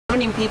How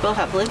many people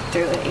have lived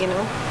through it, you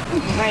know?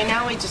 Right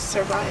now we just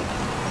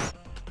survive.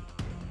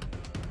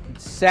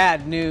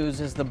 Sad news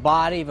is the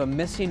body of a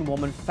missing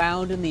woman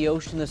found in the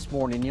ocean this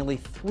morning, nearly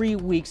 3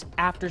 weeks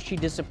after she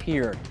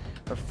disappeared.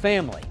 Her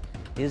family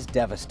is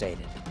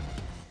devastated.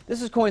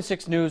 This is KOIN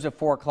 6 News at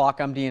 4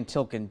 o'clock. I'm Dean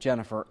Tilkin.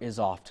 Jennifer is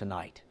off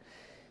tonight.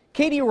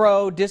 Katy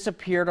Roe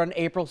disappeared on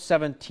April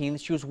 17th.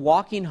 She was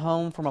walking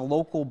home from a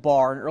local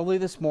bar, and early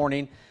this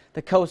morning,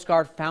 the Coast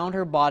Guard found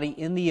her body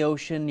in the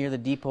ocean near the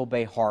Depoe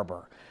Bay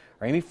harbor.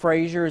 Our Amy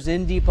Frazier is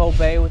in Depoe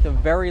Bay with the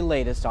very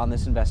latest on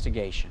this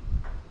investigation.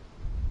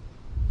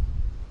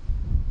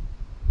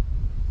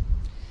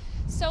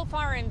 So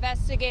far,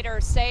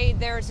 investigators say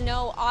there's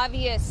no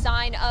obvious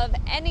sign of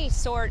any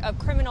sort of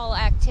criminal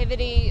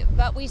activity,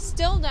 but we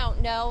still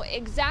don't know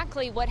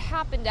exactly what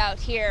happened out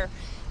here.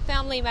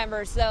 Family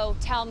members, though,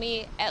 tell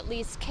me at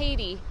least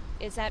Katy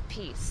is at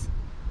peace.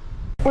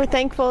 We're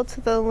thankful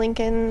to the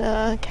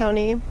Lincoln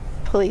County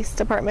Police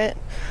Department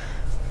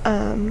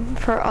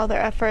for all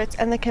their efforts,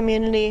 and the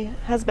community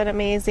has been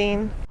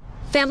amazing.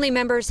 Family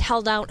members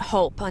held out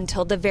hope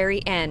until the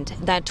very end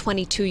that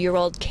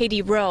 22-year-old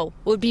Katy Roe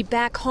would be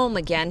back home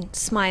again,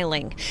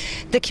 smiling.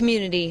 The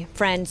community,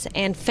 friends,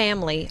 and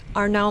family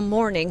are now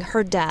mourning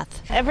her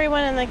death.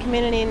 Everyone in the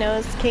community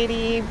knows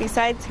Katy,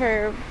 besides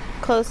her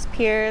close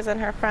peers and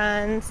her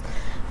friends.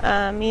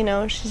 You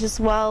know, she's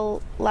just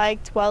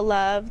well-liked,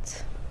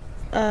 well-loved,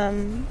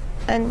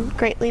 and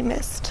greatly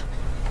missed.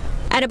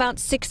 At about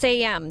 6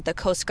 a.m., the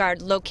Coast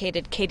Guard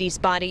located Katy's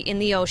body in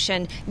the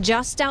ocean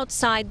just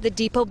outside the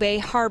Depoe Bay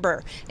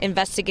harbor.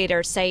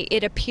 Investigators say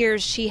it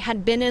appears she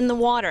had been in the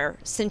water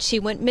since she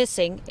went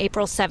missing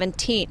April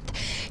 17th.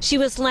 She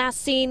was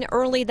last seen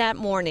early that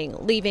morning,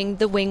 leaving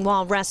the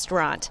Wingwall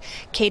restaurant.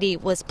 Katy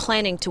was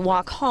planning to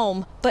walk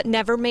home, but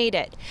never made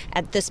it.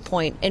 At this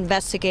point,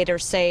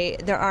 investigators say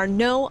there are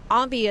no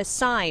obvious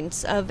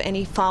signs of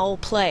any foul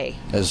play.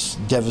 As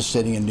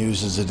devastating a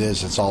news as it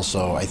is, it's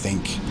also, I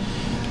think,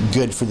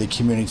 good for the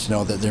community to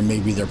know that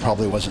there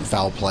probably wasn't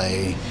foul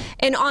play.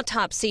 An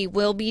autopsy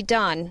will be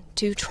done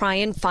to try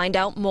and find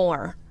out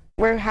more.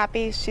 We're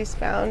happy she's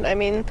found. I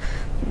mean,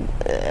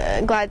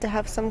 glad to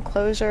have some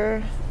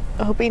closure,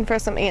 hoping for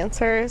some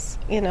answers,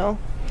 you know.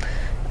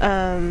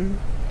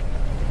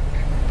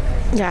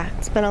 Yeah,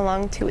 it's been a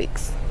long 2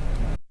 weeks.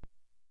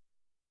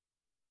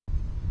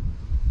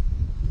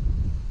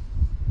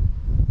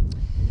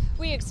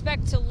 We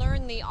expect to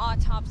learn the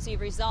autopsy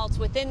results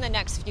within the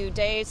next few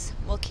days.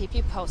 We'll keep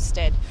you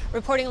posted.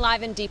 Reporting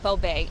live in Depoe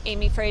Bay,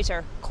 Amy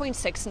Frazier, KOIN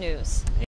 6 News.